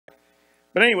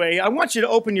But anyway, I want you to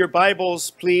open your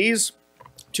Bibles, please,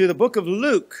 to the book of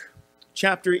Luke,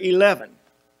 chapter 11.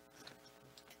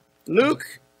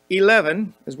 Luke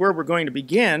 11 is where we're going to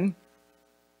begin.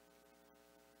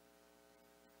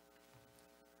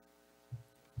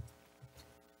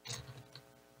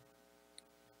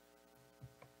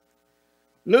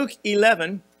 Luke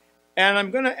 11, and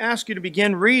I'm going to ask you to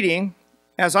begin reading,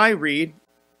 as I read,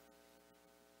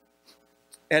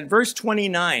 at verse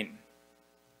 29.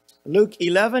 Luke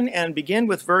 11, and begin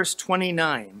with verse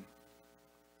 29.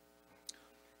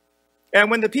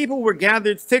 And when the people were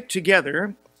gathered thick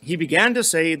together, he began to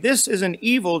say, "This is an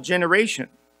evil generation.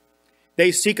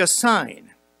 They seek a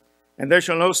sign, and there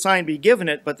shall no sign be given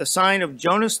it, but the sign of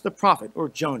Jonas the prophet," or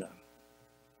Jonah.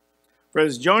 For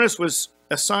as Jonas was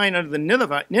a sign unto the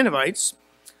Ninevites,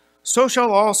 so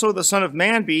shall also the Son of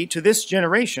Man be to this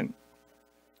generation.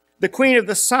 The queen of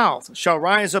the south shall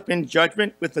rise up in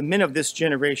judgment with the men of this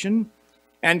generation,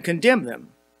 and condemn them.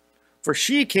 For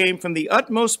she came from the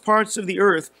utmost parts of the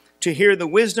earth to hear the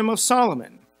wisdom of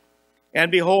Solomon.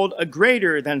 And behold, a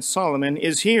greater than Solomon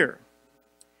is here.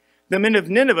 The men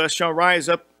of Nineveh shall rise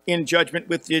up in judgment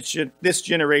with this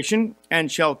generation,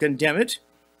 and shall condemn it.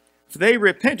 For they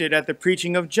repented at the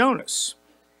preaching of Jonas.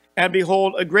 And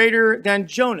behold, a greater than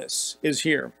Jonas is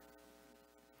here.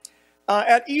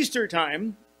 At Easter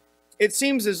time, it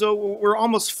seems as though we're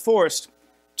almost forced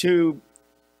to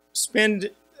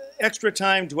spend extra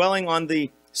time dwelling on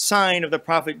the sign of the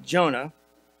prophet Jonah.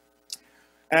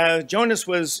 Jonas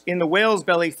was in the whale's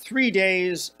belly 3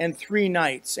 days and 3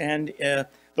 nights, and the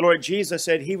Lord Jesus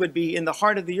said he would be in the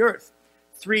heart of the earth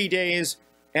 3 days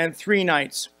and 3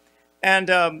 nights.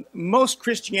 And most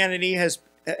Christianity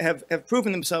have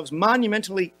proven themselves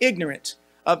monumentally ignorant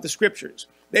of the scriptures.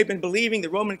 They've been believing the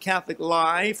Roman Catholic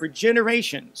lie for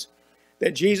generations,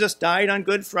 that Jesus died on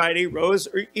Good Friday, rose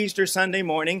Easter Sunday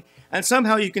morning, and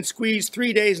somehow you can squeeze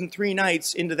 3 days and 3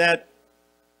 nights into that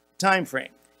time frame.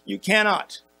 You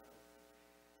cannot.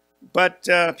 But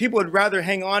people would rather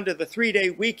hang on to the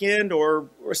 3-day weekend or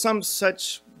some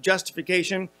such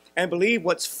justification and believe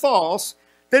what's false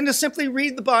than to simply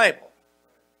read the Bible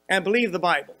and believe the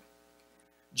Bible.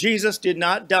 Jesus did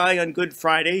not die on Good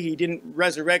Friday. He didn't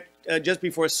resurrect just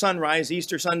before sunrise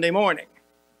Easter Sunday morning.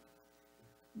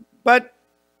 But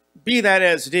be that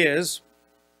as it is,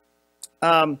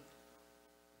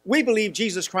 we believe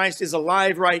Jesus Christ is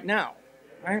alive right now,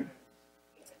 right?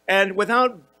 And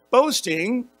without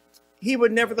boasting, he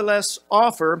would nevertheless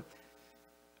offer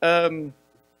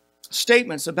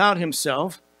statements about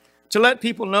himself to let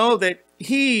people know that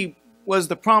he was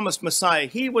the promised Messiah.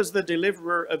 He was the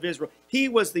deliverer of Israel. He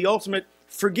was the ultimate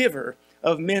forgiver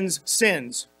of men's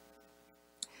sins.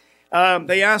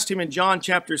 They asked him in John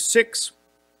chapter 6,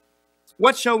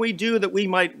 "What shall we do that we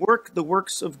might work the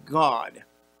works of God?"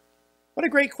 What a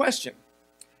great question.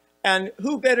 And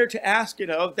who better to ask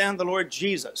it of than the Lord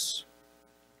Jesus?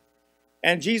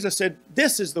 And Jesus said,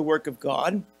 "This is the work of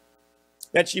God,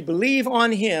 that ye believe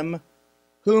on him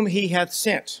whom he hath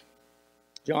sent."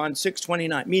 John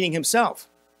 6:29, meaning himself.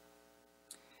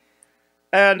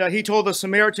 And he told the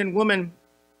Samaritan woman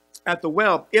at the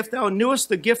well, "If thou knewest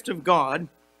the gift of God,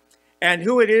 and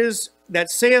who it is that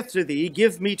saith to thee,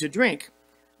 Give me to drink,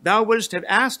 thou wouldst have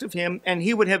asked of him, and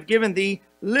he would have given thee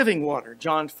living water."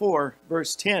 John 4,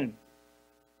 verse 10.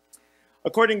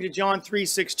 According to John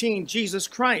 3:16, Jesus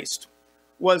Christ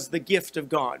was the gift of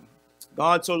God.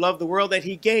 God so loved the world that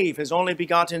he gave his only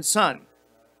begotten Son.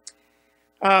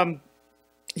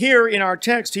 Here in our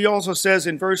text, he also says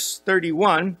in verse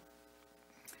 31,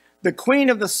 "The queen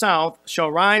of the south shall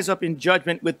rise up in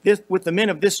judgment with the men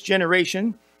of this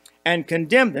generation, and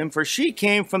condemn them, for she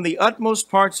came from the utmost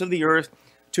parts of the earth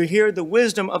to hear the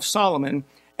wisdom of Solomon,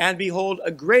 and behold,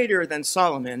 a greater than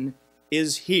Solomon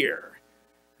is here."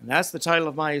 And that's the title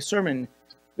of my sermon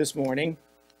this morning.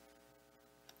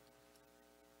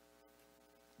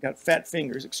 Got fat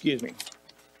fingers, excuse me.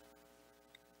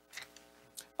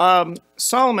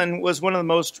 Solomon was one of the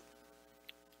most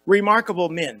remarkable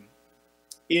men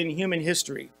in human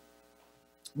history.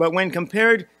 But when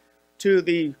compared to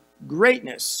the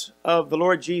greatness of the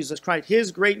Lord Jesus Christ,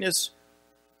 his greatness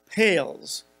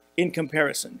pales in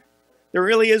comparison. There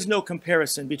really is no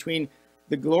comparison between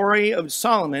the glory of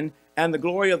Solomon and the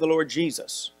glory of the Lord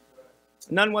Jesus.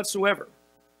 None whatsoever.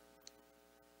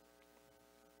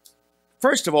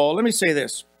 First of all, let me say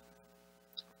this.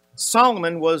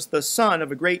 Solomon was the son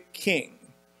of a great king,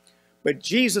 but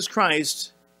Jesus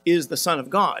Christ is the Son of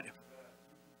God.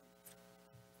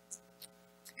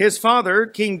 His father,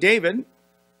 King David,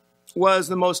 was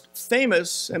the most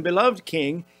famous and beloved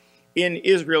king in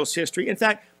Israel's history. In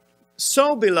fact,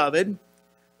 so beloved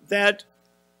that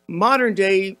modern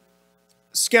day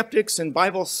skeptics and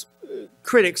Bible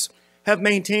critics have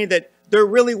maintained that there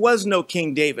really was no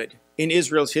King David in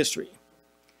Israel's history.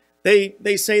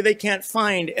 They say they can't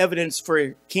find evidence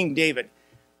for King David.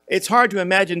 It's hard to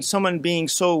imagine someone being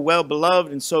so well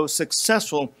beloved and so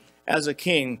successful as a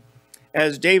king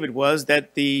as David was,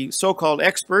 that the so-called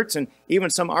experts and even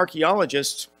some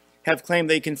archaeologists have claimed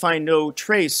they can find no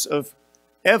trace of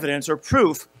evidence or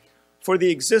proof for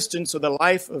the existence of the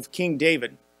life of King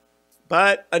David.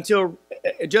 But until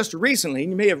just recently,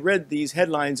 you may have read these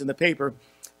headlines in the paper,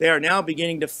 they are now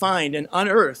beginning to find and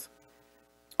unearth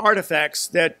artifacts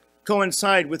that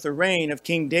coincide with the reign of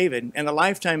King David and the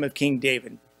lifetime of King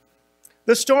David.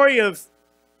 The story of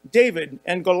David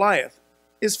and Goliath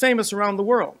is famous around the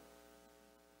world,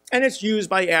 and it's used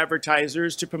by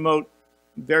advertisers to promote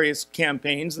various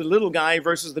campaigns, the little guy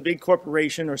versus the big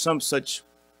corporation or some such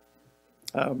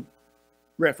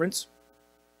reference.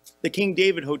 The King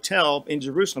David Hotel in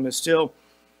Jerusalem is still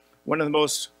one of the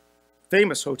most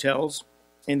famous hotels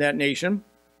in that nation.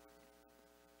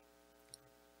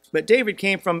 But David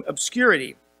came from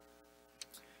obscurity,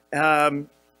 tending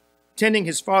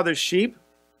his father's sheep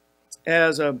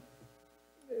as a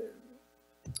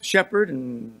shepherd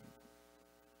and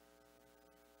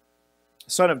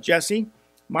son of Jesse,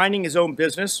 minding his own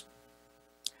business.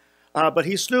 But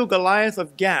he slew Goliath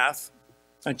of Gath,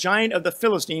 a giant of the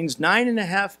Philistines,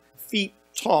 9.5 feet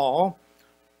tall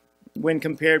when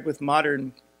compared with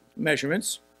modern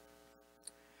measurements.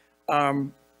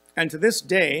 And to this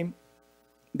day,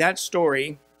 that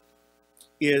story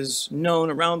is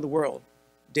known around the world,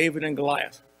 David and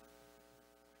Goliath.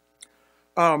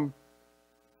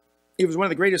 It was one of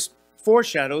the greatest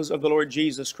foreshadows of the Lord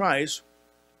Jesus Christ,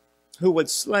 who would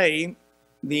slay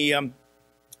the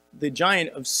giant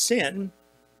of sin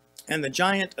and the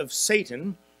giant of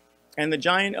Satan and the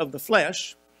giant of the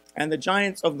flesh and the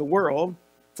giants of the world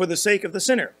for the sake of the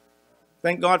sinner.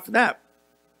 Thank God for that.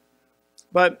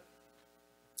 But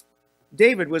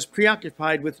David was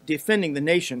preoccupied with defending the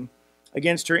nation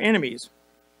against her enemies.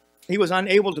 He was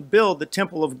unable to build the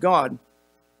temple of God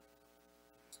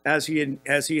as he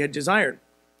had desired.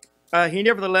 He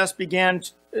nevertheless began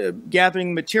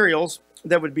gathering materials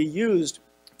that would be used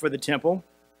for the temple.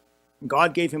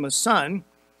 God gave him a son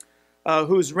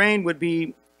whose reign would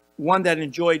be one that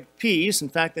enjoyed peace. In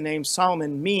fact, the name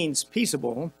Solomon means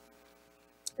peaceable,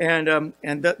 and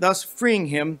thus freeing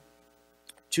him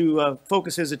to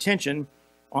focus his attention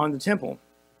on the temple.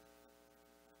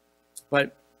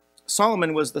 But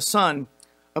Solomon was the son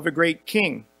of a great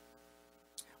king.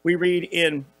 We read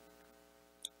in,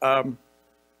 I'm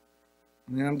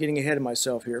getting ahead of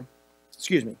myself here.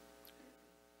 Excuse me.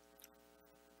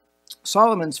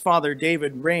 Solomon's father,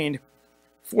 David, reigned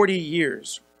 40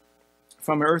 years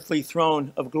from an earthly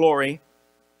throne of glory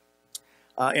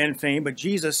and fame, but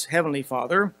Jesus, Heavenly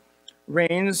Father,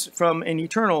 reigns from an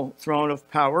eternal throne of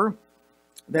power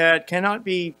that cannot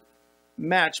be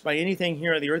matched by anything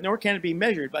here on the earth, nor can it be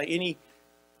measured by any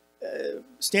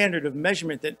standard of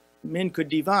measurement that men could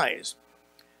devise.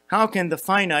 How can the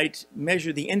finite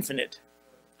measure the infinite?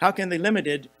 How can the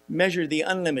limited measure the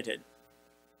unlimited?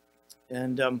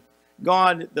 And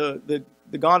God, the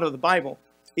God of the Bible,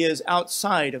 is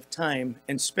outside of time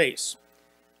and space.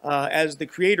 As the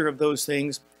creator of those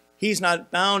things, he's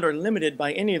not bound or limited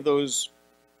by any of those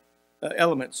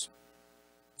elements.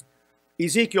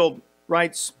 Ezekiel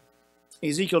writes,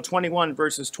 Ezekiel 21,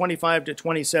 verses 25 to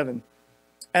 27,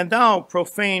 "And thou,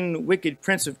 profane, wicked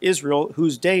prince of Israel,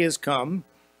 whose day is come,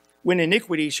 when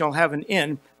iniquity shall have an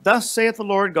end, thus saith the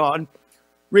Lord God,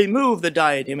 remove the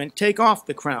diadem and take off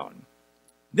the crown.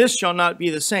 This shall not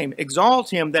be the same. Exalt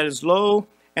him that is low,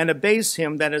 and abase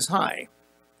him that is high.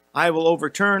 I will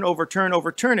overturn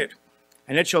it,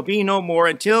 and it shall be no more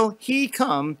until he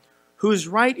come, whose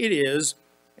right it is,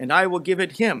 and I will give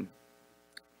it him."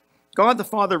 God the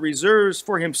Father reserves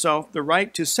for himself the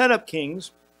right to set up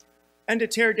kings and to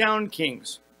tear down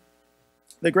kings.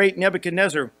 The great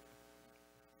Nebuchadnezzar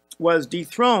was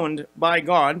dethroned by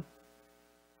God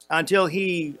until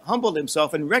he humbled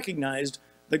himself and recognized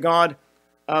the God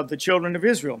of the children of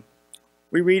Israel.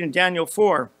 We read in Daniel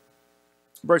 4,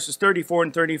 verses 34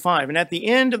 and 35, "And at the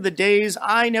end of the days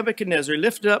I, Nebuchadnezzar,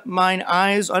 lifted up mine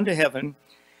eyes unto heaven,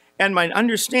 and mine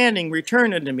understanding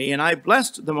returned unto me, and I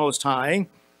blessed the Most High,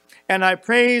 and I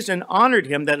praised and honored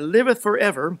him that liveth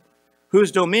forever,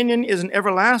 whose dominion is an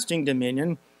everlasting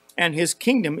dominion, and his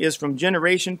kingdom is from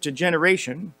generation to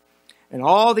generation. And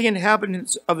all the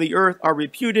inhabitants of the earth are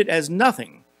reputed as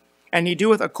nothing, and he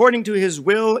doeth according to his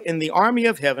will in the army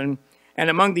of heaven, and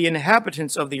among the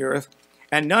inhabitants of the earth,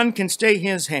 and none can stay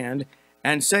his hand,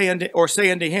 and say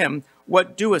unto him,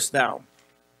 What doest thou?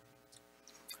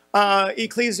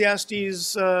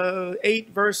 Ecclesiastes 8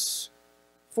 verse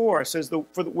 4 says,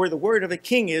 where the word of a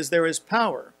king is, there is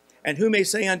power. And who may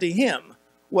say unto him,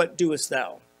 what doest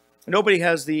thou? Nobody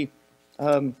has the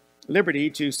liberty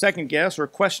to second guess or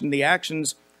question the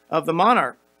actions of the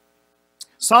monarch.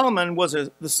 Solomon was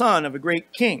the son of a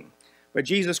great king, but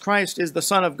Jesus Christ is the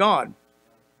Son of God.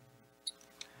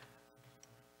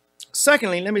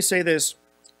 Secondly, let me say this.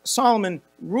 Solomon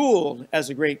ruled as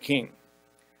a great king,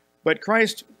 but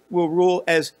Christ will rule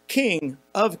as King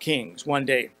of Kings one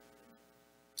day.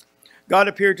 God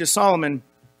appeared to Solomon,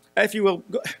 if you will,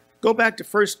 go back to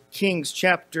 1 Kings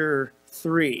chapter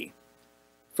 3.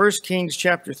 1 Kings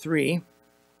chapter 3.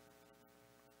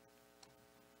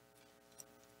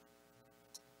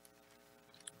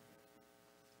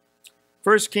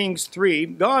 First Kings 3,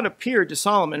 God appeared to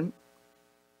Solomon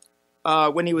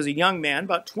when he was a young man,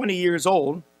 about 20 years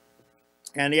old,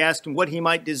 and he asked him what he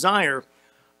might desire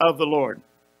of the Lord.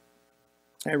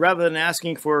 And rather than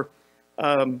asking for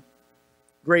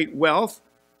great wealth,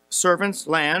 servants,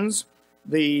 lands,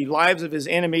 the lives of his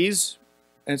enemies,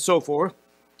 and so forth,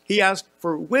 he asked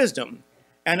for wisdom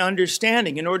and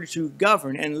understanding in order to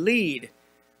govern and lead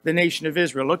the nation of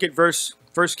Israel. Look at 1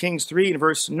 Kings 3 and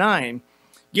verse 9.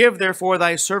 Give therefore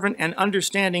thy servant an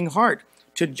understanding heart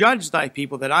to judge thy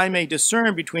people, that I may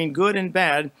discern between good and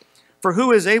bad. For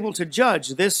who is able to judge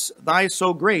this thy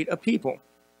so great a people?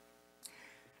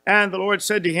 And the Lord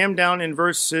said to him down in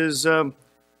verses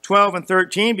 12 and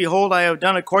 13, Behold, I have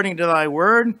done according to thy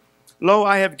word. Lo,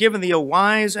 I have given thee a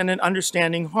wise and an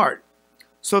understanding heart,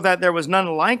 so that there was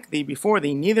none like thee before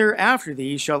thee, neither after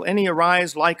thee shall any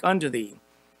arise like unto thee.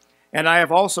 And I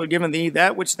have also given thee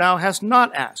that which thou hast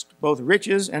not asked, both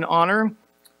riches and honor,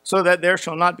 so that there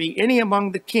shall not be any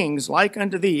among the kings like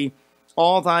unto thee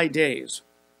all thy days.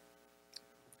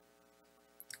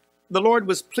 The Lord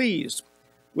was pleased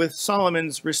with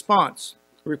Solomon's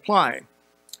reply,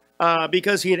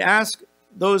 because he had asked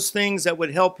those things that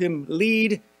would help him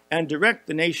lead and direct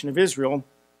the nation of Israel.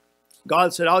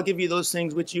 God said, I'll give you those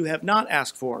things which you have not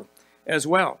asked for as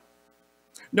well.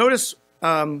 Notice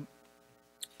 1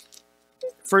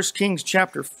 Kings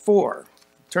chapter 4.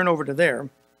 Turn over to there.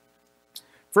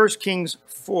 1 Kings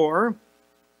 4.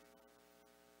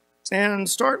 And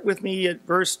start with me at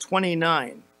verse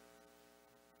 29.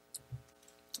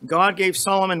 God gave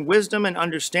Solomon wisdom and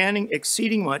understanding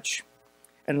exceeding much,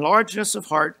 and largeness of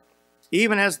heart,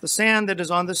 even as the sand that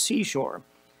is on the seashore.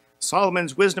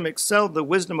 Solomon's wisdom excelled the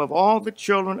wisdom of all the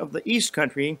children of the east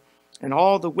country, and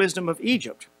all the wisdom of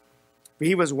Egypt. For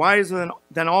he was wiser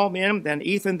than all men, than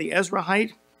Ethan the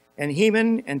Ezrahite, and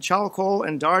Heman, and Chalcol,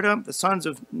 and Darda, the sons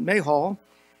of Mahol,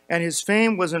 and his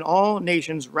fame was in all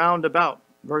nations round about.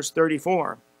 Verse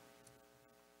 34.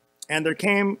 And there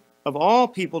came of all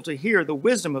people to hear the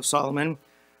wisdom of Solomon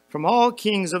from all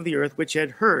kings of the earth, which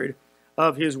had heard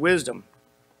of his wisdom.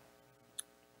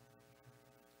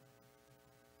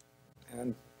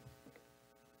 And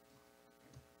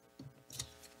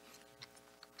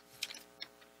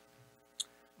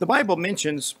the Bible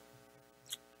mentions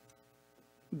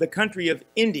the country of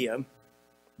India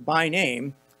by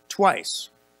name twice,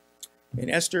 in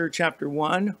Esther chapter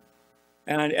 1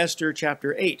 and Esther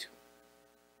chapter 8.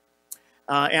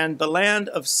 And the land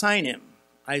of Sinim,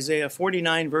 Isaiah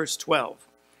 49 verse 12,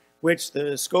 which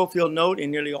the Schofield note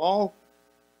and nearly all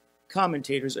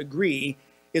commentators agree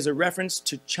is a reference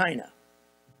to China.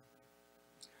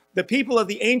 The people of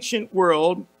the ancient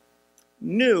world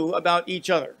knew about each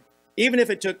other, even if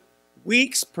it took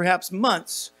weeks, perhaps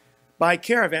months, by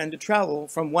caravan to travel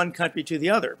from one country to the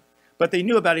other. But they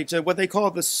knew about each other. What they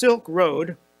called the Silk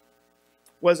Road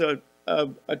was a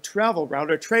travel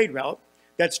route, a trade route,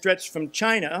 that stretched from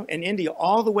China and India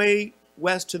all the way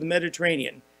west to the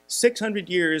Mediterranean, 600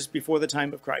 years before the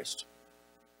time of Christ.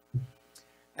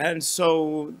 And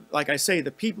so, like I say,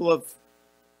 the people of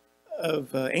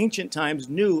ancient times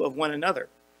knew of one another.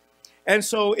 And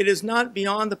so it is not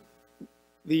beyond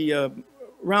the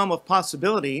realm of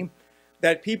possibility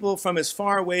that people from as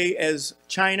far away as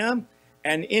China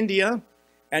and India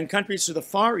and countries to the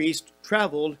Far East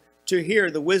traveled to hear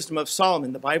the wisdom of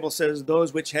Solomon. The Bible says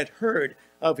those which had heard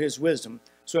of his wisdom.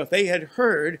 So if they had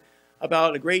heard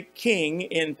about a great king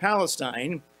in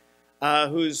Palestine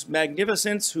whose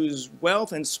magnificence, whose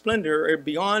wealth and splendor are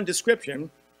beyond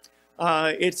description,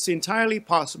 it's entirely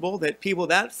possible that people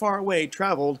that far away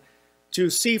traveled to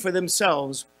see for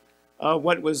themselves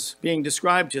what was being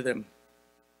described to them.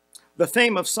 The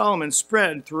fame of Solomon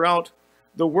spread throughout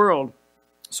the world,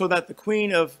 so that the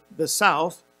queen of the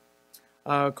south,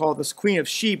 called the Queen of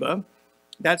Sheba,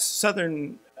 that's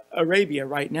southern Arabia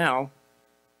right now,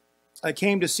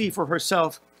 came to see for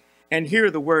herself and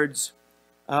hear the words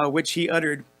which he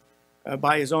uttered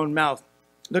by his own mouth.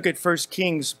 Look at 1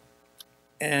 Kings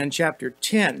and chapter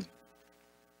 10.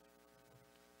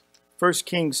 1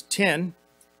 Kings 10.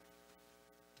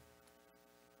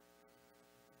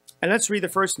 And let's read the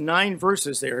first 9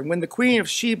 verses there. And when the queen of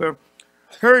Sheba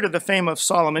heard of the fame of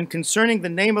Solomon concerning the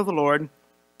name of the Lord,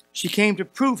 she came to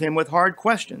prove him with hard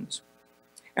questions.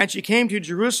 And she came to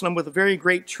Jerusalem with a very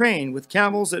great train, with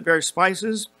camels that bear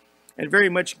spices, and very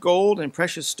much gold and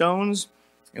precious stones.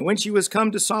 And when she was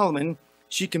come to Solomon,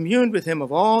 she communed with him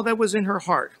of all that was in her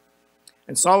heart.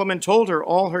 And Solomon told her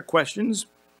all her questions.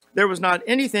 There was not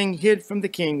anything hid from the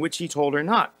king which he told her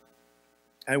not.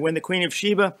 And when the queen of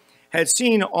Sheba had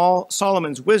seen all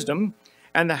Solomon's wisdom,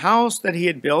 and the house that he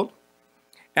had built,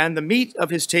 and the meat of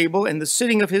his table, and the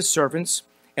sitting of his servants,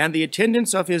 and the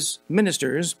attendance of his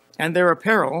ministers, and their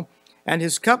apparel, and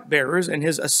his cupbearers, and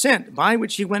his ascent by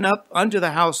which he went up unto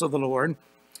the house of the Lord,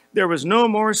 there was no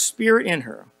more spirit in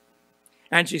her.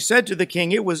 And she said to the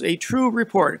king, It was a true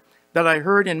report that I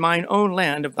heard in mine own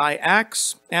land of thy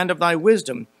acts and of thy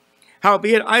wisdom.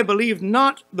 Howbeit I believed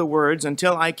not the words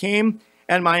until I came,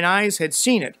 and mine eyes had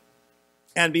seen it.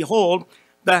 And behold,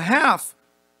 the half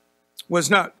was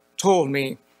not told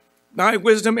me. Thy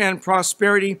wisdom and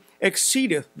prosperity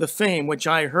exceedeth the fame which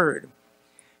I heard.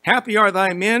 Happy are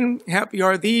thy men, happy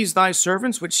are these thy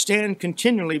servants, which stand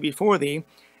continually before thee,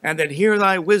 and that hear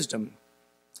thy wisdom.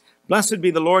 Blessed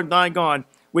be the Lord thy God,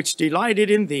 which delighted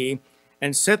in thee,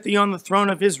 and set thee on the throne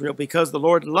of Israel, because the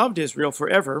Lord loved Israel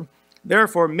forever.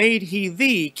 Therefore made he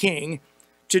thee king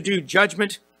to do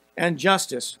judgment and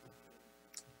justice.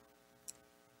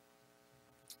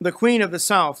 The queen of the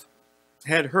south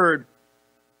had heard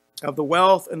of the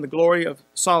wealth and the glory of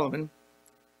Solomon,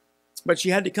 but she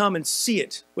had to come and see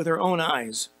it with her own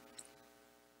eyes.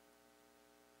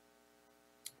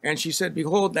 And she said,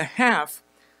 Behold, the half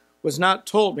was not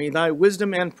told me. Thy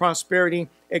wisdom and prosperity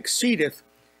exceedeth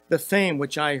the fame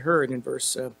which I heard, in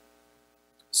verse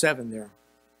 7 there.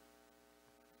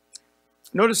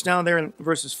 Notice down there in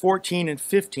verses 14 and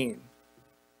 15.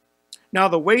 Now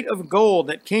the weight of gold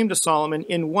that came to Solomon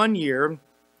in 1 year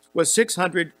was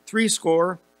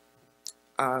 660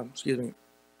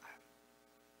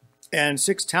 and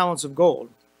 6 talents of gold.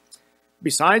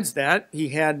 Besides that, he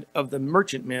had of the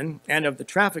merchantmen and of the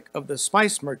traffic of the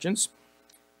spice merchants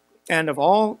and of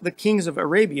all the kings of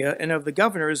Arabia and of the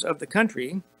governors of the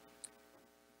country.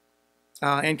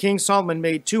 And King Solomon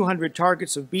made 200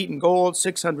 targets of beaten gold,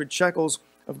 600 shekels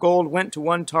of gold went to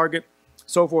one target,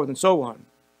 so forth and so on.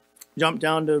 Jump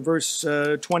down to verse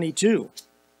 22.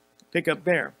 Pick up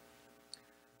there.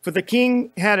 For the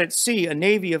king had at sea a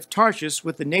navy of Tarshish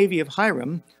with the navy of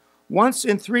Hiram. Once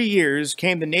in 3 years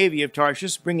came the navy of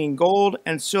Tarshish, bringing gold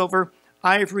and silver,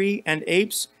 ivory and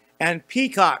apes, and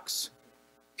peacocks.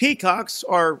 Peacocks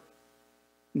are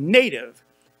native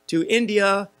to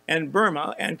India and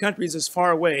Burma and countries as far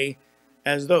away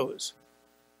as those.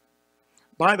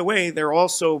 By the way, there are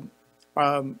also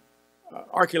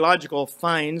archaeological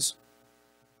finds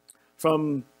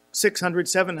from 600,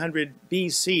 700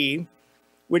 BC,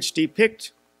 which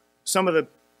depict some of the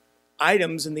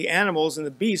items and the animals and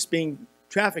the beasts being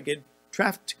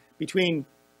trafficked between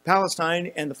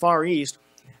Palestine and the Far East.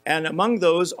 And among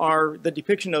those are the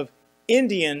depiction of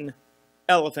Indian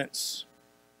elephants.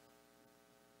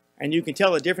 And you can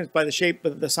tell the difference by the shape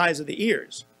of the size of the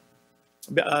ears,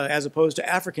 as opposed to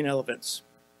African elephants.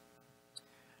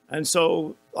 And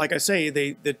so, like I say,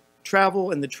 the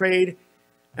travel and the trade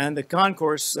and the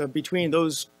concourse between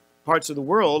those parts of the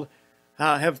world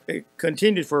have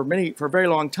continued for a very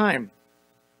long time.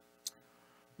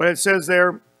 But it says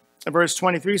there, in verse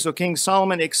 23, So King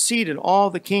Solomon exceeded all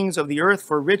the kings of the earth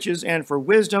for riches and for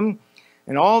wisdom,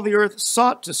 and all the earth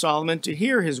sought to Solomon to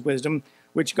hear his wisdom,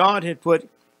 which God had put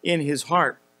in his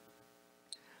heart.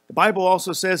 The Bible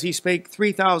also says he spake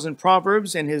 3,000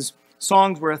 proverbs, and his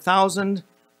songs were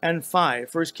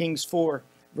 1,005. 1 Kings 4,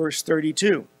 verse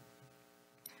 32.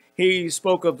 He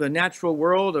spoke of the natural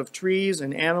world, of trees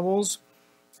and animals,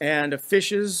 and of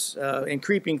fishes and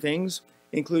creeping things,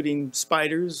 including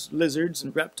spiders, lizards,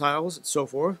 and reptiles, and so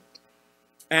forth.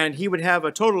 And he would have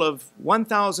a total of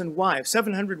 1,000 wives,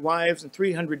 700 wives and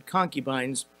 300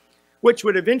 concubines, which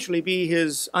would eventually be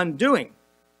his undoing.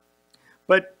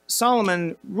 But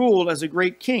Solomon ruled as a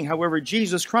great king. However,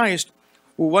 Jesus Christ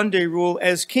will one day rule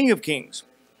as King of Kings.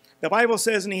 The Bible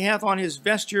says, And he hath on his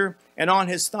vesture and on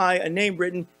his thigh a name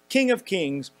written, King of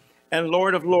Kings and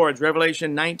Lord of Lords,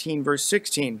 Revelation 19, verse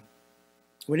 16.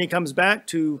 When he comes back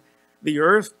to the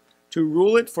earth to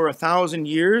rule it for 1,000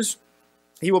 years,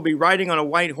 he will be riding on a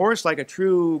white horse like a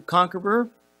true conqueror,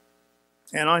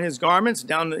 and on his garments,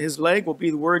 down his leg, will be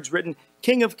the words written,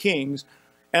 King of Kings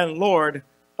and Lord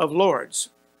of lords.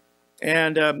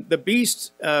 And the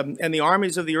beast and the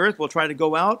armies of the earth will try to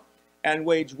go out and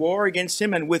wage war against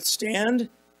him and withstand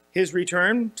his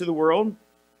return to the world.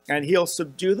 And he'll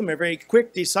subdue them, a very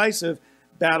quick, decisive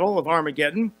battle of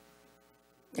Armageddon.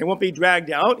 It won't be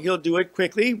dragged out. He'll do it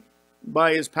quickly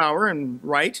by his power and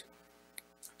right.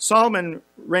 Solomon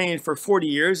reigned for 40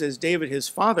 years, as David his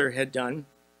father had done.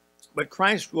 But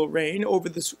Christ will reign over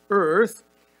this earth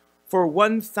for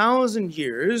 1,000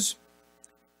 years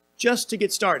just to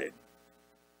get started.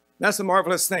 That's a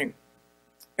marvelous thing.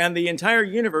 And the entire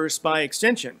universe by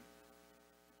extension.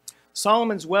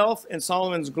 Solomon's wealth and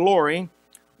Solomon's glory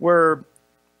were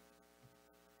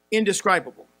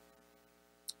indescribable.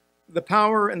 The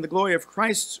power and the glory of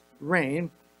Christ's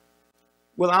reign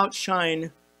will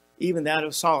outshine even that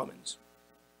of Solomon's.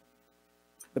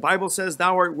 The Bible says,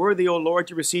 "Thou art worthy, O Lord,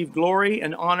 to receive glory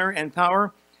and honor and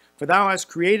power, for thou hast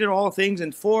created all things,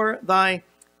 and for thy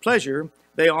pleasure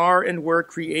they are and were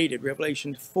created."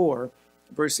 Revelation 4,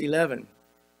 verse 11.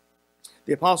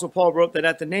 The Apostle Paul wrote that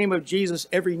at the name of Jesus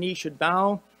every knee should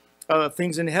bow,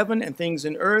 things in heaven and things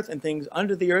in earth and things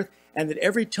under the earth, and that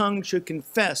every tongue should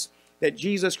confess that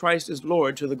Jesus Christ is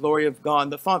Lord, to the glory of God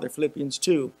the Father. Philippians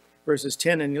 2, verses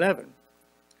 10 and 11.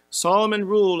 Solomon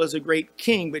ruled as a great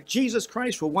king, but Jesus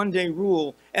Christ will one day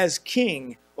rule as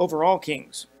king over all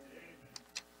kings.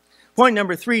 Point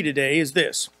number 3 today is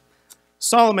this: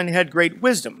 Solomon had great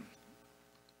wisdom,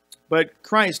 but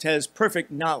Christ has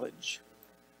perfect knowledge.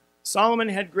 Solomon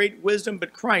had great wisdom,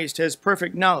 but Christ has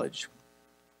perfect knowledge.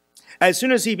 As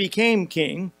soon as he became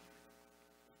king,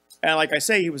 and like I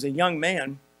say, he was a young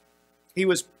man, he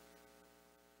was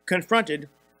confronted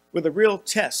with a real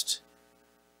test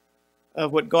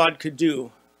of what God could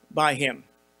do by him.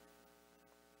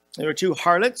 There were 2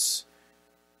 harlots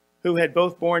who had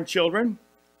both borne children.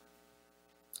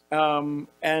 During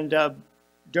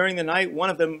the night, one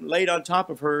of them laid on top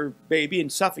of her baby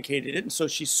and suffocated it. And so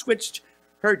she switched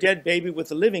her dead baby with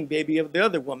the living baby of the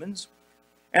other woman's.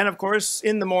 And of course,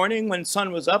 in the morning, when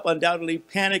sun was up, undoubtedly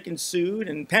panic ensued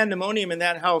and pandemonium in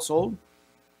that household.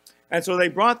 And so they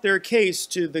brought their case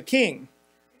to the king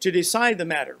to decide the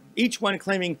matter, each one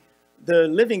claiming, "The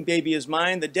living baby is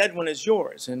mine, the dead one is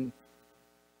yours." And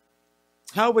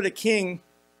how would a king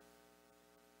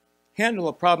handle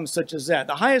a problem such as that?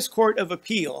 The highest court of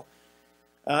appeal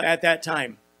at that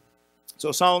time.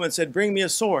 So Solomon said, "Bring me a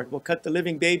sword, we'll cut the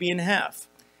living baby in half."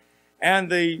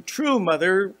 And the true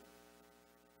mother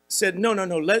said, no,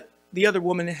 let the other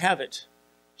woman have it.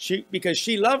 Because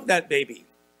she loved that baby,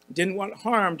 didn't want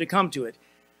harm to come to it.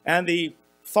 And the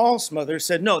false mother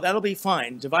said, "No, that'll be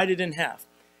fine, divide it in half."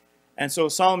 And so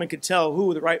Solomon could tell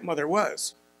who the right mother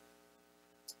was.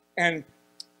 And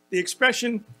the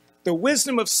expression, "the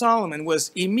wisdom of Solomon,"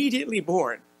 was immediately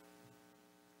born.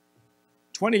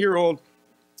 20-year-old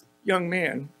young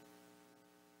man.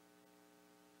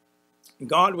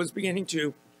 God was beginning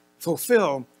to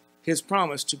fulfill his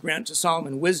promise to grant to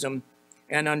Solomon wisdom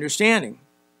and understanding.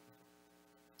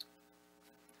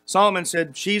 Solomon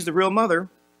said, "She's the real mother."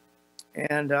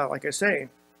 And like I say,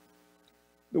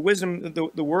 the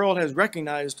world has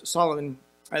recognized Solomon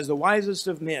as the wisest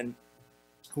of men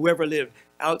who ever lived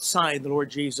outside the Lord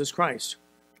Jesus Christ.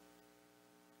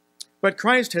 But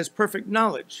Christ has perfect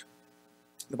knowledge.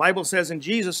 The Bible says, "And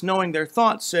Jesus, knowing their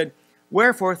thoughts, said,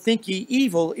 Wherefore think ye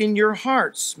evil in your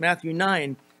hearts?" Matthew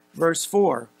 9, verse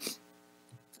 4.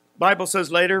 The Bible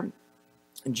says later,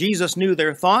 "And Jesus knew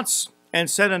their thoughts, and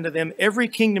said unto them, Every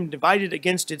kingdom divided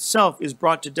against itself is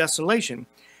brought to desolation,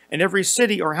 and every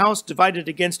city or house divided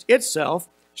against itself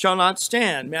shall not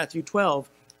stand." Matthew 12,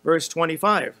 verse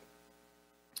 25.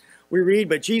 We read,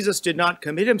 "But Jesus did not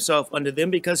commit himself unto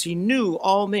them, because he knew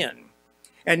all men,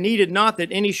 and needed not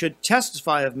that any should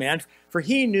testify of man, for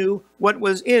he knew what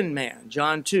was in man."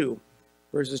 John 2,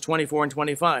 verses 24 and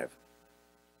 25.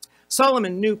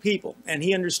 Solomon knew people, and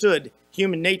he understood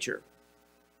human nature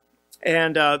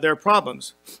and their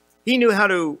problems. He knew how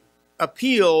to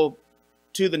appeal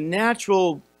to the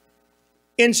natural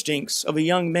instincts of a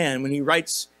young man when he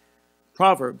writes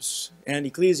Proverbs and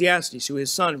Ecclesiastes to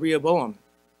his son Rehoboam.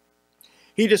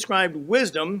 He described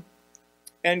wisdom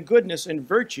and goodness and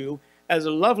virtue as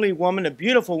a lovely woman, a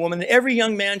beautiful woman that every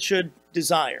young man should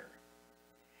desire.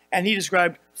 And he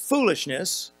described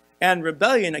foolishness and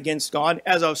rebellion against God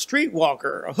as a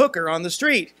streetwalker, a hooker on the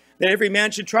street that every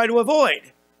man should try to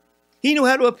avoid. He knew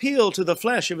how to appeal to the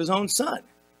flesh of his own son.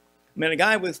 I mean, a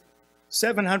guy with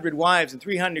 700 wives and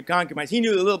 300 concubines, he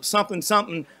knew a little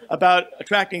something about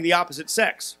attracting the opposite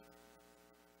sex.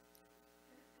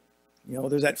 You know,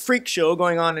 there's that freak show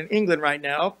going on in England right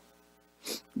now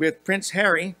with Prince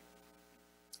Harry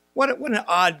What an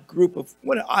odd group of,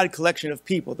 what an odd collection of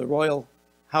people, the royal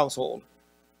household.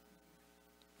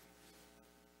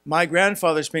 My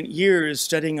grandfather spent years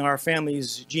studying our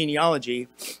family's genealogy,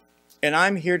 and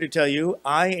I'm here to tell you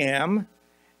I am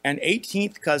an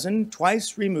 18th cousin,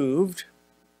 twice removed,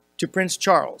 to Prince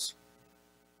Charles,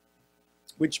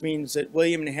 which means that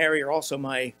William and Harry are also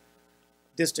my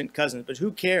distant cousins, but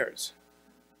who cares?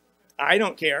 I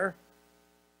don't care.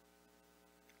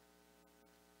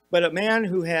 But a man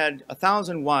who had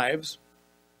 1,000 wives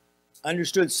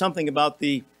understood something about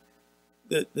the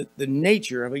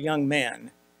nature of a young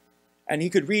man, and he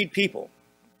could read people.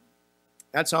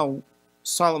 That's how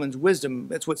Solomon's wisdom,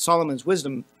 that's what Solomon's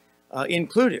wisdom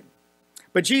included.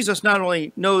 But Jesus not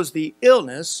only knows the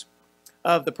illness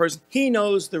of the person, he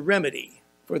knows the remedy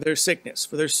for their sickness,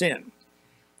 for their sin.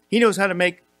 He knows how to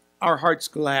make our hearts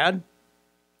glad.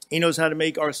 He knows how to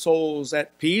make our souls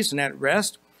at peace and at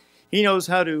rest. He knows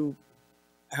how to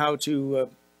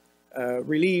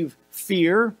relieve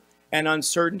fear and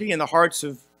uncertainty in the hearts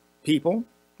of people,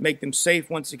 make them safe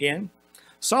once again.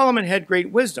 Solomon had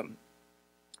great wisdom,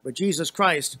 but Jesus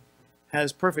Christ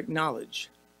has perfect knowledge.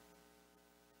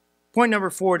 Point number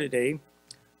 4 today,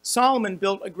 Solomon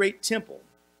built a great temple,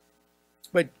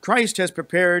 but Christ has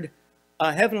prepared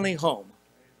a heavenly home.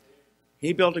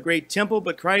 He built a great temple,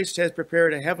 but Christ has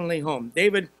prepared a heavenly home.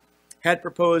 David had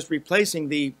proposed replacing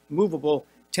the movable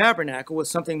tabernacle with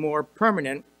something more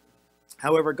permanent.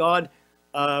 However, God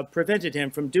prevented him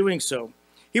from doing so.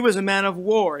 He was a man of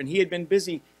war, and he had been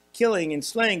busy killing and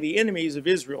slaying the enemies of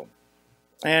Israel.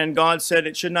 And God said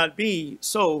it should not be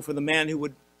so for the man who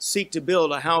would seek to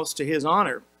build a house to his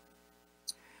honor.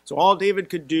 So all David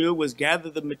could do was gather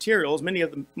the materials,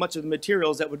 much of the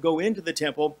materials that would go into the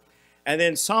temple, and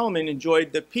then Solomon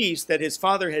enjoyed the peace that his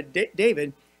father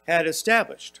David had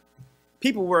established.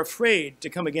 People were afraid to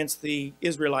come against the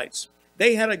Israelites.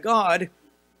 They had a God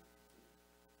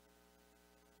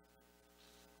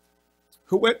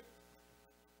who went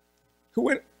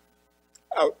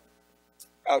out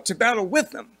to battle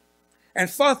with them and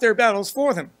fought their battles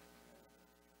for them.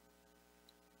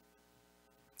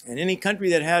 And any country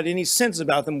that had any sense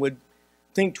about them would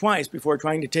think twice before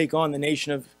trying to take on the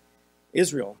nation of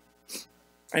Israel.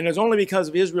 And it was only because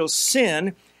of Israel's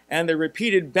sin and their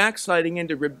repeated backsliding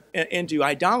into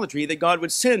idolatry that God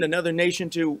would send another nation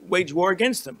to wage war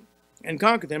against them and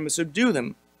conquer them and subdue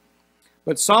them.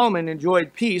 But Solomon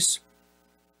enjoyed peace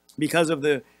because of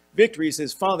the victories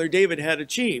his father David had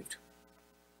achieved.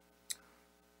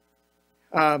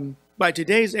 By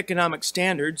today's economic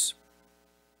standards,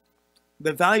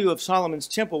 the value of Solomon's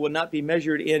temple would not be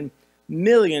measured in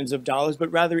millions of dollars,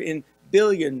 but rather in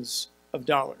billions of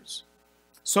dollars.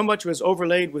 So much was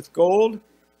overlaid with gold,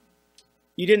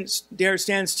 you didn't dare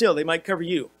stand still. They might cover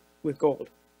you with gold.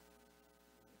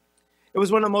 It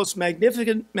was one of the most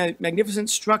magnificent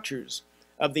structures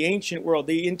of the ancient world.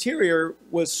 The interior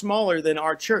was smaller than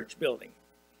our church building,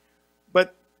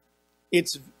 but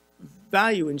its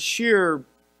value in sheer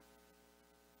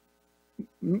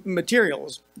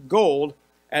materials, gold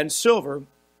and silver,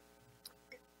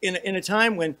 in a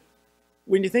time when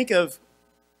you think of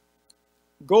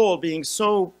gold being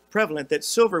so prevalent that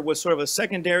silver was sort of a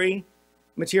secondary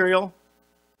material,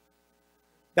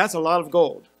 that's a lot of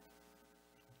gold.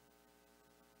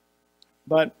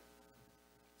 But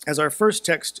as our first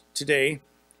text today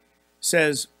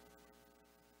says,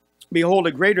 behold,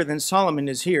 a greater than Solomon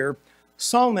is here.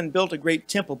 Solomon built a great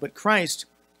temple, but Christ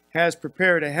has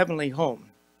prepared a heavenly home.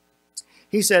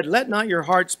 He said, let not your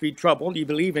hearts be troubled. You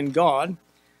believe in God,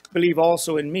 believe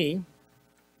also in me.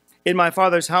 In my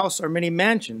Father's house are many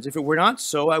mansions. If it were not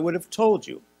so, I would have told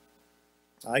you.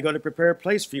 I go to prepare a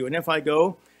place for you. And if I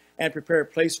go and prepare a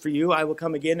place for you, I will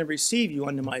come again and receive you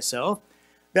unto myself,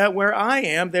 that where I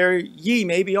am, there ye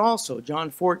may be also. John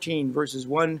 14, verses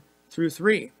 1 through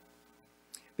 3.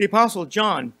 The Apostle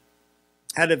John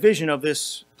had a vision of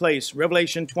this place,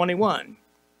 Revelation 21.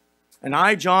 And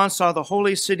I, John, saw the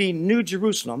holy city, New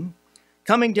Jerusalem,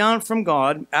 coming down from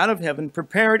God out of heaven,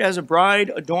 prepared as a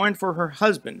bride adorned for her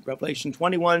husband. Revelation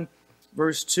 21,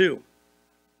 verse 2.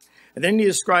 And then he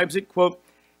describes it, quote,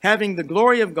 having the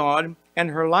glory of God, and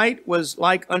her light was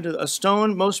like unto a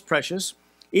stone most precious,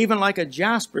 even like a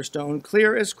jasper stone,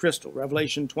 clear as crystal.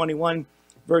 Revelation 21,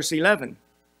 verse 11.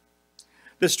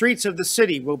 The streets of the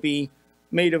city will be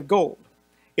made of gold.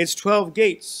 Its 12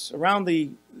 gates around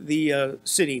the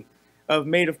city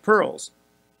made of pearls.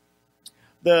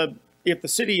 If the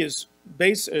city's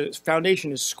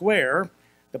foundation is square,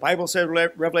 the Bible said,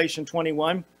 Revelation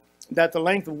 21, that the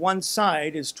length of one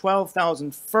side is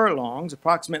 12,000 furlongs,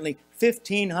 approximately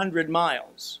 1,500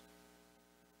 miles.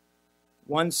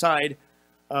 One side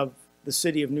of the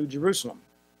city of New Jerusalem.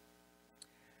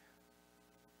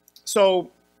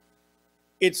 So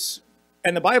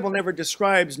and the Bible never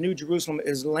describes New Jerusalem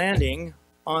as landing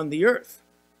on the earth.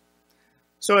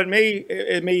 So it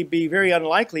may be very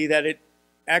unlikely that it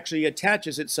actually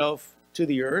attaches itself to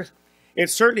the earth.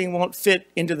 It certainly won't fit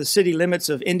into the city limits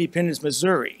of Independence,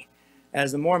 Missouri,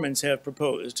 as the Mormons have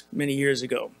proposed many years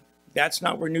ago. That's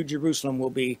not where New Jerusalem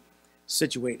will be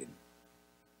situated.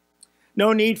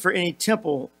 No need for any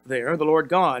temple there. The Lord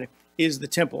God is the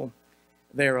temple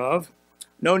thereof.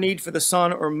 No need for the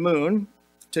sun or moon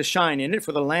to shine in it,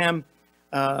 for the Lamb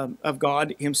of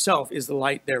God himself is the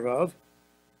light thereof.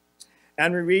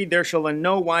 And we read, there shall in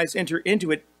no wise enter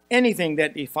into it anything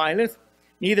that defileth,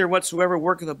 neither whatsoever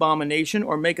worketh abomination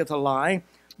or maketh a lie,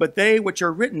 but they which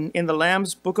are written in the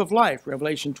Lamb's book of life.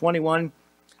 Revelation 21,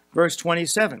 verse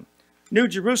 27. New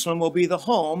Jerusalem will be the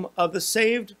home of the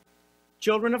saved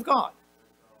children of God,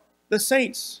 the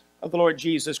saints of the Lord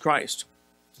Jesus Christ.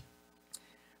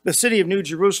 The city of New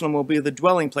Jerusalem will be the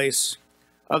dwelling place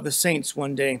of the saints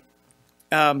one day.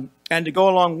 And to go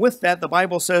along with that, the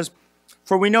Bible says,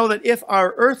 for we know that if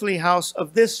our earthly house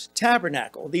of this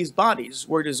tabernacle, these bodies,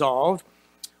 were dissolved,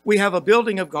 we have a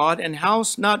building of God, and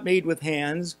house not made with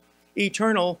hands,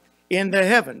 eternal in the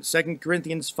heavens. 2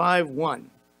 Corinthians 5:1.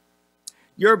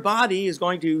 Your body is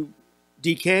going to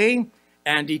decay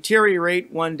and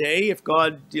deteriorate one day if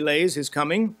God delays his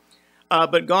coming.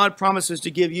 But God promises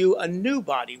to give you a new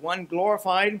body, one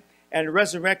glorified and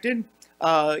resurrected,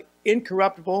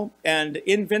 incorruptible and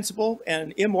invincible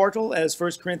and immortal, as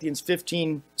 1 Corinthians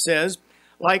 15 says,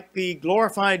 like the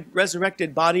glorified,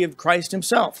 resurrected body of Christ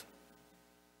himself.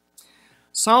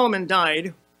 Solomon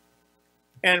died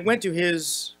and went to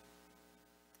his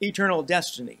eternal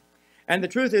destiny. And the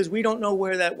truth is, we don't know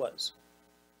where that was.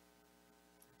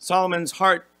 Solomon's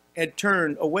heart had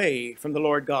turned away from the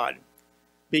Lord God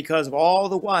because of all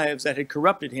the wives that had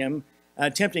corrupted him,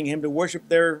 tempting him to worship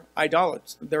their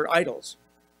idols.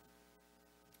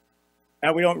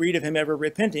 And we don't read of him ever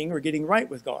repenting or getting right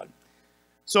with God.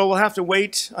 So we'll have to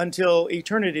wait until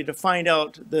eternity to find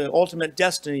out the ultimate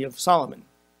destiny of Solomon.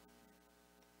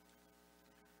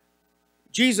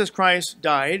 Jesus Christ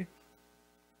died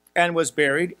and was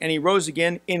buried, and he rose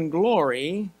again in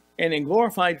glory and in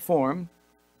glorified form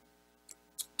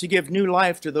to give new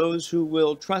life to those who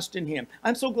will trust in him.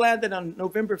 I'm so glad that on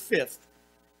November 5th,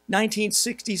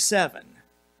 1967,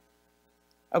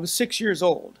 I was 6 years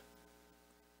old.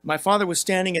 My father was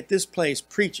standing at this place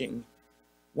preaching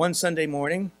one Sunday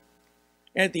morning,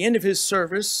 and at the end of his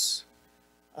service,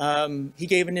 he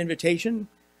gave an invitation.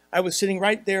 I was sitting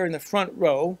right there in the front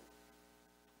row.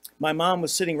 My mom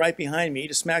was sitting right behind me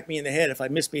to smack me in the head if I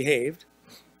misbehaved.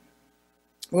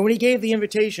 Well, when he gave the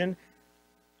invitation,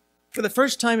 for the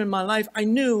first time in my life, I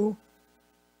knew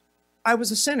I was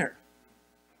a sinner.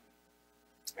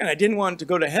 And I didn't want to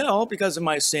go to hell because of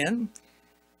my sin.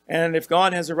 And if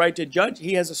God has a right to judge,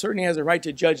 he certainly has a right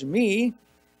to judge me.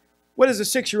 What does a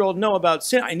 6-year-old know about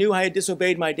sin? I knew I had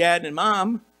disobeyed my dad and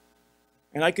mom,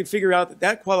 and I could figure out that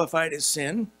that qualified as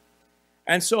sin.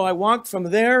 And so I walked from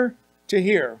there to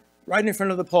here, right in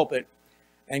front of the pulpit,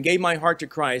 and gave my heart to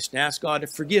Christ and asked God to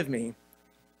forgive me.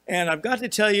 And I've got to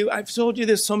tell you, I've told you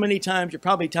this so many times, you're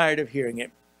probably tired of hearing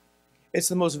it. It's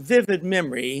the most vivid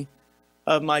memory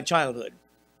of my childhood,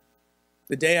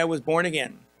 the day I was born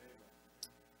again.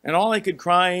 And all I could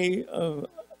cry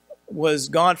was,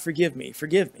 God, forgive me,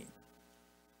 forgive me.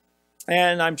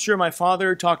 And I'm sure my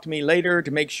father talked to me later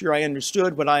to make sure I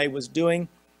understood what I was doing.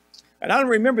 And I don't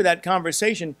remember that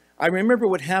conversation. I remember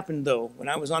what happened, though, when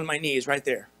I was on my knees right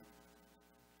there.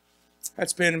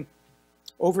 That's been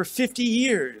over 50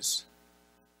 years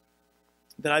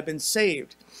that I've been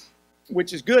saved,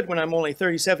 which is good when I'm only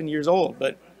 37 years old,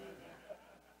 but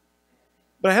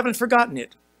I haven't forgotten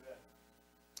it.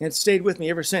 It's stayed with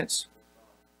me ever since.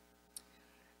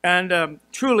 And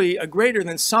truly, a greater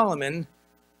than Solomon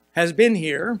has been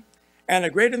here, and a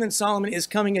greater than Solomon is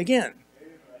coming again.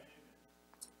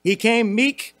 He came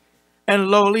meek and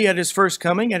lowly at his first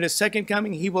coming. At his second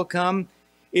coming, he will come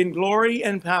in glory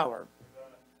and power.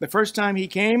 The first time he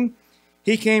came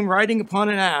riding upon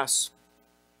an ass.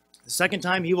 The second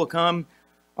time, he will come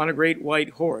on a great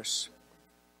white horse.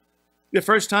 The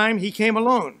first time, he came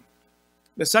alone.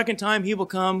 The second time, he will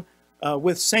come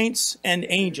with saints and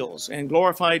angels in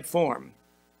glorified form.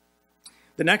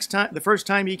 The first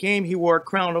time he came, he wore a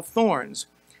crown of thorns.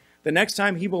 The next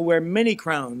time, he will wear many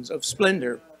crowns of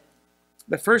splendor.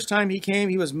 The first time he came,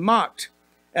 he was mocked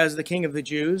as the King of the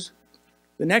Jews.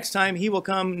 The next time, he will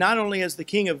come not only as the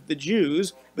King of the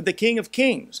Jews, but the King of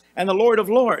Kings and the Lord of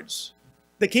Lords,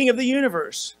 the King of the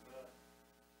universe.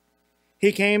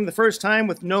 He came the first time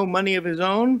with no money of his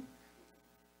own.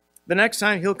 The next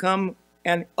time he'll come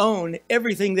and own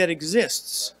everything that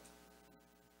exists.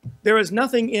 There is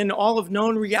nothing in all of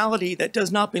known reality that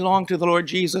does not belong to the Lord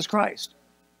Jesus Christ.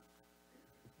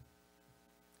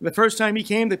 The first time he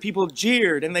came, the people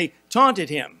jeered and they taunted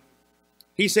him.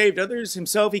 He saved others,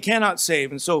 himself he cannot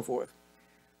save, and so forth.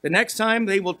 The next time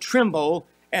they will tremble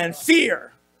and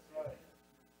fear.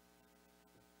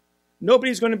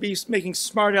 Nobody's going to be making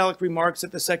smart aleck remarks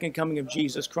at the second coming of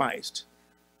Jesus Christ.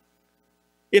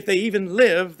 If they even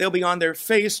live, they'll be on their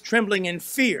face trembling in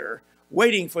fear,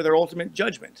 waiting for their ultimate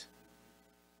judgment.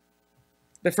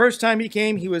 The first time he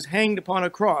came, he was hanged upon a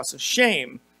cross of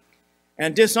shame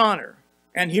and dishonor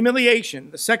and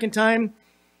humiliation. The second time,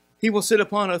 he will sit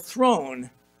upon a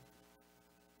throne,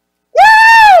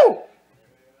 woo!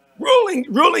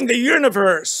 Ruling the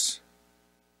universe,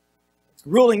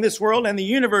 ruling this world and the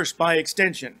universe by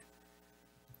extension.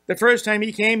 The first time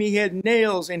he came, he had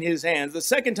nails in his hands. The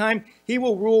second time, he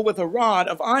will rule with a rod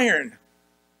of iron.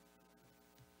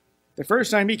 The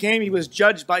first time he came, he was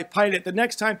judged by Pilate. The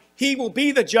next time, he will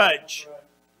be the judge.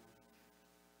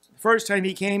 The first time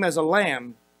he came as a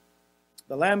lamb,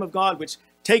 the Lamb of God, which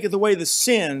taketh away the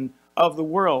sin of the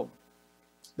world.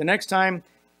 The next time,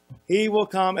 he will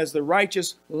come as the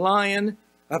righteous Lion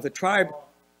of the tribe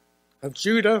of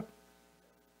Judah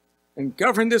and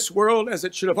govern this world as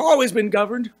it should have always been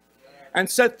governed and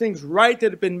set things right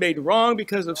that have been made wrong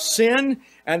because of sin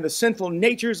and the sinful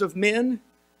natures of men.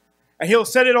 And he'll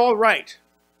set it all right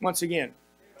once again.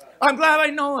 I'm glad I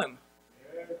know him.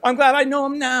 I'm glad I know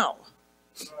him now.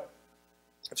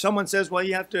 If someone says, well,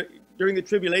 you have to, during the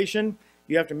tribulation,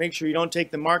 you have to make sure you don't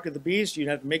take the mark of the beast. You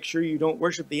have to make sure you don't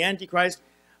worship the Antichrist.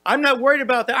 I'm not worried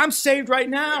about that. I'm saved right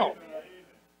now.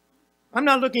 I'm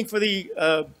not looking for the,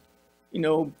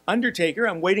 undertaker.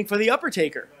 I'm waiting for the upper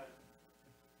taker.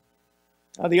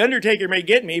 Now, the undertaker may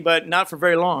get me, but not for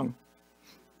very long.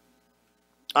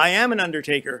 I am an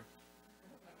undertaker.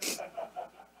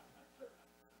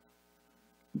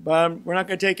 But we're not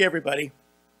going to take everybody.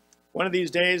 One of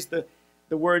these days, the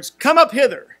words, come up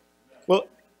hither, will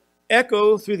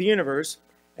echo through the universe,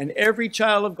 and every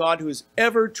child of God who has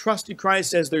ever trusted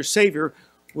Christ as their Savior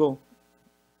will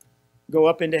go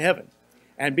up into heaven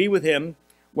and be with him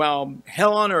while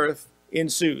hell on earth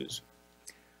ensues.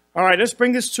 All right, let's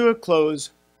bring this to a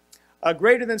close. A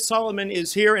greater than Solomon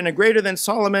is here, and a greater than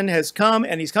Solomon has come,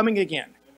 and he's coming again.